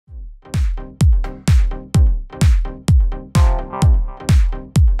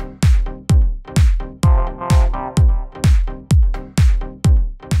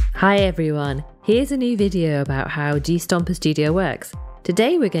Hi everyone, here's a new video about how G-Stomper Studio works.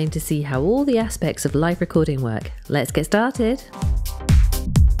 Today we're going to see how all the aspects of live recording work. Let's get started!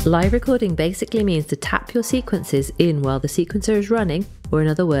 Live recording basically means to tap your sequences in while the sequencer is running, or in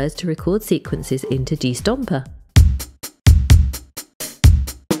other words, to record sequences into G-Stomper.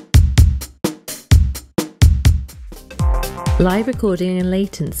 Live recording and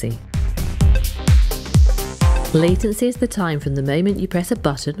latency. Latency is the time from the moment you press a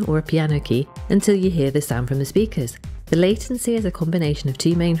button or a piano key until you hear the sound from the speakers. The latency is a combination of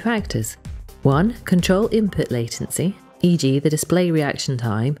two main factors. One, control input latency, e.g. the display reaction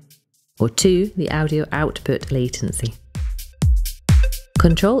time, or two, the audio output latency.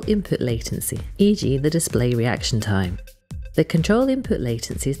 Control input latency, e.g. the display reaction time. The control input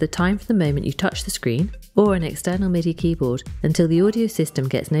latency is the time from the moment you touch the screen or an external MIDI keyboard until the audio system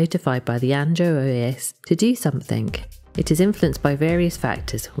gets notified by the Android OS to do something. It is influenced by various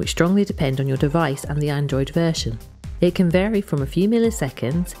factors which strongly depend on your device and the Android version. It can vary from a few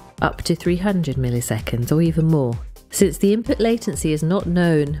milliseconds up to 300 milliseconds or even more. Since the input latency is not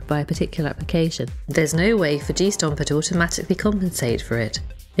known by a particular application, there's no way for G-Stomper to automatically compensate for it.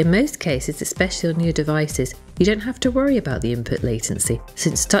 In most cases, especially on new devices, you don't have to worry about the input latency,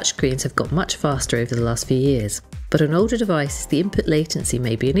 since touchscreens have got much faster over the last few years. But on older devices, the input latency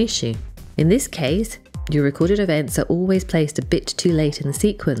may be an issue. In this case, your recorded events are always placed a bit too late in the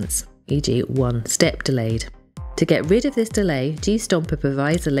sequence, e.g. one step delayed. To get rid of this delay, G-Stomper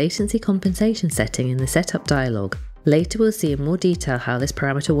provides a latency compensation setting in the setup dialog. Later we'll see in more detail how this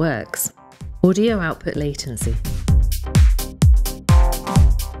parameter works. Audio output latency.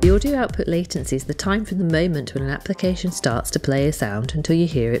 The audio output latency is the time from the moment when an application starts to play a sound until you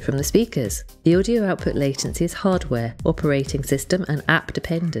hear it from the speakers. The audio output latency is hardware, operating system and app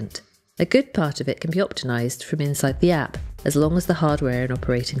dependent. A good part of it can be optimized from inside the app, as long as the hardware and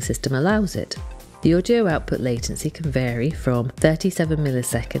operating system allows it. The audio output latency can vary from 37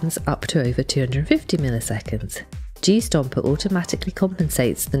 milliseconds up to over 250 milliseconds. G-Stomper automatically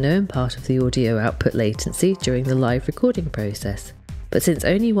compensates the known part of the audio output latency during the live recording process. But since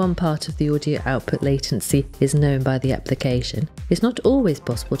only one part of the audio output latency is known by the application, it's not always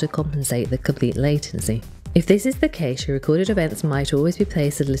possible to compensate the complete latency. If this is the case, your recorded events might always be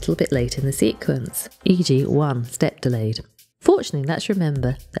placed a little bit late in the sequence, e.g. one step delayed. Fortunately, let's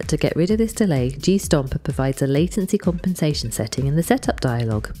remember that to get rid of this delay, G-Stomper provides a latency compensation setting in the setup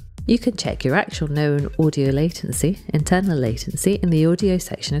dialog. You can check your actual known audio latency, internal latency, in the audio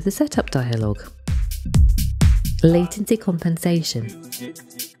section of the setup dialog. Latency compensation.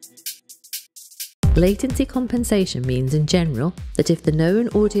 Latency Latency compensation means in general that if the known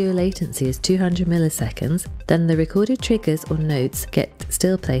audio latency is 200 milliseconds, then the recorded triggers or notes get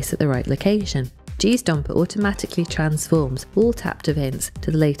still placed at the right location. G-Stomper automatically transforms all tapped events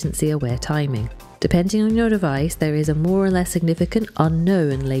to the latency-aware timing. Depending on your device, there is a more or less significant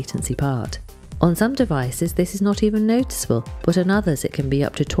unknown latency part. On some devices this is not even noticeable, but on others it can be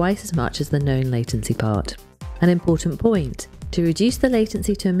up to twice as much as the known latency part. An important point: to reduce the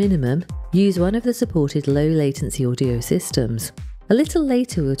latency to a minimum, use one of the supported low latency audio systems. A little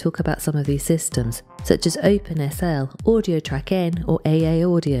later we'll talk about some of these systems, such as OpenSL, AudioTrack N or AA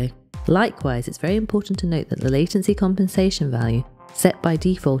Audio. Likewise, it's very important to note that the latency compensation value set by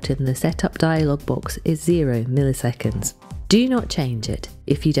default in the setup dialog box is 0 milliseconds. Do not change it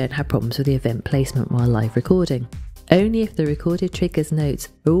if you don't have problems with the event placement while live recording. Only if the recorded triggers notes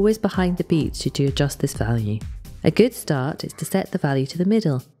are always behind the beats should you adjust this value. A good start is to set the value to the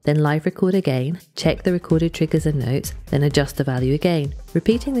middle, then live record again, check the recorded triggers and notes, then adjust the value again,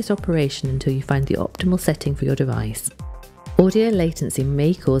 repeating this operation until you find the optimal setting for your device. Audio latency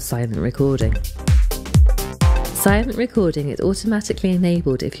may cause silent recording. Silent recording is automatically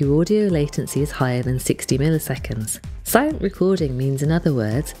enabled if your audio latency is higher than 60 milliseconds. Silent recording means, in other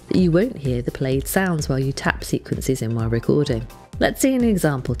words, that you won't hear the played sounds while you tap sequences in while recording. Let's see an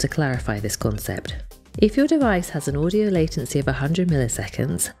example to clarify this concept. If your device has an audio latency of 100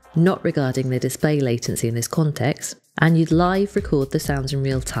 milliseconds, not regarding the display latency in this context, and you'd live record the sounds in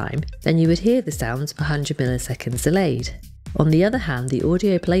real time, then you would hear the sounds 100 milliseconds delayed. On the other hand, the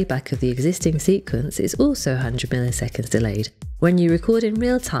audio playback of the existing sequence is also 100 milliseconds delayed. When you record in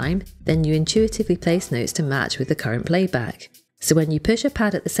real time, then you intuitively place notes to match with the current playback. So when you push a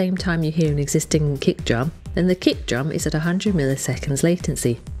pad at the same time you hear an existing kick drum, then the kick drum is at 100 milliseconds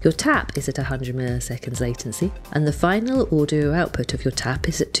latency, your tap is at 100 milliseconds latency, and the final audio output of your tap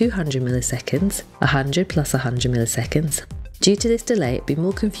is at 200 milliseconds, 100 plus 100 milliseconds. Due to this delay, it'd be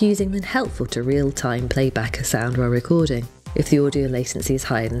more confusing than helpful to real-time playback a sound while recording, if the audio latency is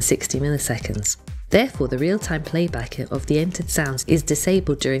higher than 60 milliseconds. Therefore, the real-time playback of the entered sounds is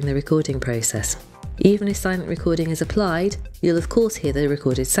disabled during the recording process. Even if silent recording is applied, you'll of course hear the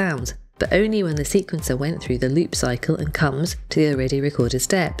recorded sounds, but only when the sequencer went through the loop cycle and comes to the already recorded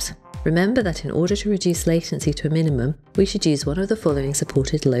steps. Remember that in order to reduce latency to a minimum, we should use one of the following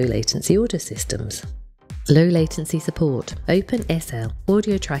supported low latency audio systems. Low latency support: OpenSL,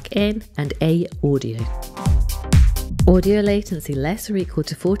 Audio Track N and A Audio. Audio latency less or equal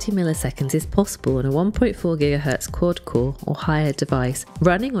to 40 milliseconds is possible on a 1.4 GHz quad-core or higher device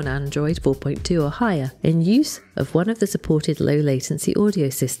running on Android 4.2 or higher in use of one of the supported low latency audio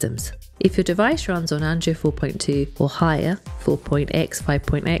systems. If your device runs on Android 4.2 or higher, 4.x,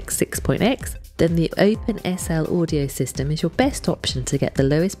 5.x, 6.x, then the OpenSL audio system is your best option to get the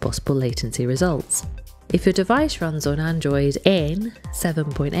lowest possible latency results. If your device runs on Android N,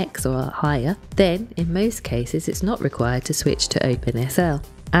 7.x or higher, then in most cases it's not required to switch to OpenSL.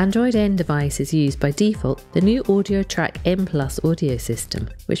 Android N devices use by default the new Audio Track N+ audio system,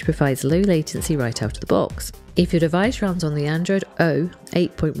 which provides low latency right out of the box. If your device runs on the Android O,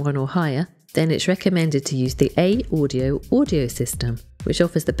 8.1 or higher, then it's recommended to use the A audio system, which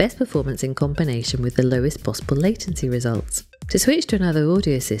offers the best performance in combination with the lowest possible latency results. To switch to another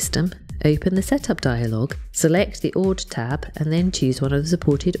audio system, open the Setup dialog, select the Aud tab and then choose one of the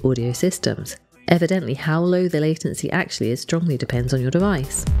supported audio systems. Evidently, how low the latency actually is strongly depends on your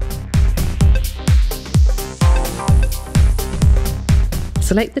device.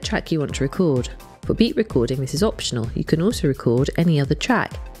 Select the track you want to record. For beat recording, this is optional. You can also record any other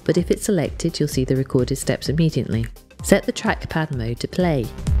track, but if it's selected, you'll see the recorded steps immediately. Set the trackpad mode to play.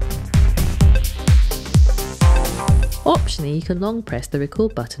 Optionally, you can long press the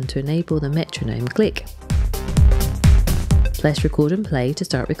record button to enable the metronome click. Press record and play to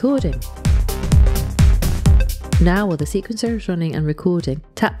start recording. Now, while the sequencer is running and recording,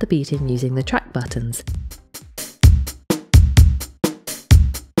 tap the beat in using the track buttons.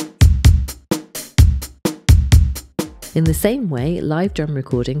 In the same way, live drum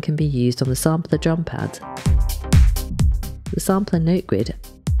recording can be used on the sampler drum pad, the sampler note grid,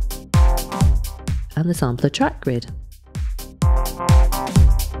 and the sampler track grid.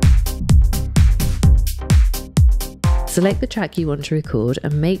 Select the track you want to record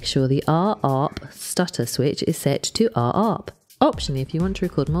and make sure the R-ARP stutter switch is set to R-ARP. Optionally, if you want to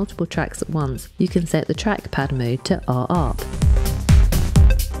record multiple tracks at once, you can set the trackpad mode to R-ARP.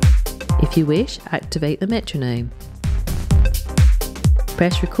 If you wish, activate the metronome.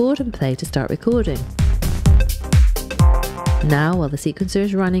 Press record and play to start recording. Now, while the sequencer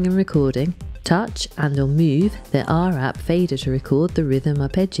is running and recording, touch and/or move the R-ARP fader to record the rhythm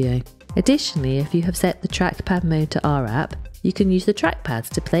arpeggio. Additionally, if you have set the trackpad mode to R-ARP, you can use the trackpads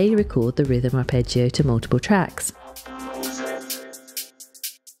to play and record the rhythm arpeggio to multiple tracks.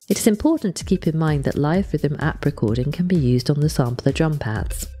 It is important to keep in mind that live rhythm app recording can be used on the sampler drum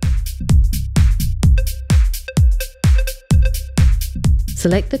pads.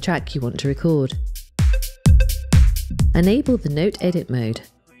 Select the track you want to record. Enable the note edit mode.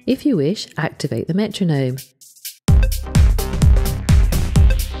 If you wish, activate the metronome.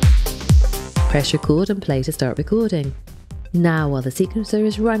 Press record and play to start recording. Now, while the sequencer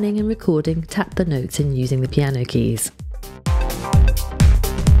is running and recording, tap the notes in using the piano keys.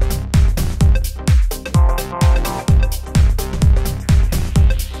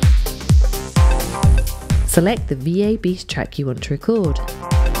 Select the VA-Beast track you want to record.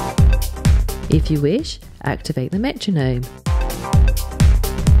 If you wish, activate the metronome.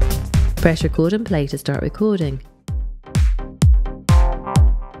 Press record and play to start recording.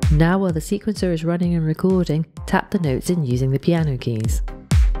 Now, while the sequencer is running and recording, tap the notes in using the piano keys.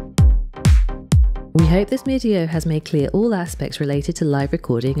 We hope this video has made clear all aspects related to live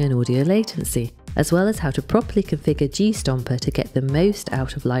recording and audio latency, as well as how to properly configure G-Stomper to get the most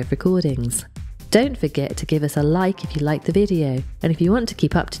out of live recordings. Don't forget to give us a like if you liked the video, and if you want to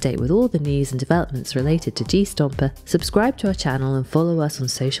keep up to date with all the news and developments related to G-Stomper, subscribe to our channel and follow us on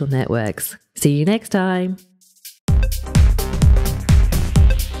social networks. See you next time!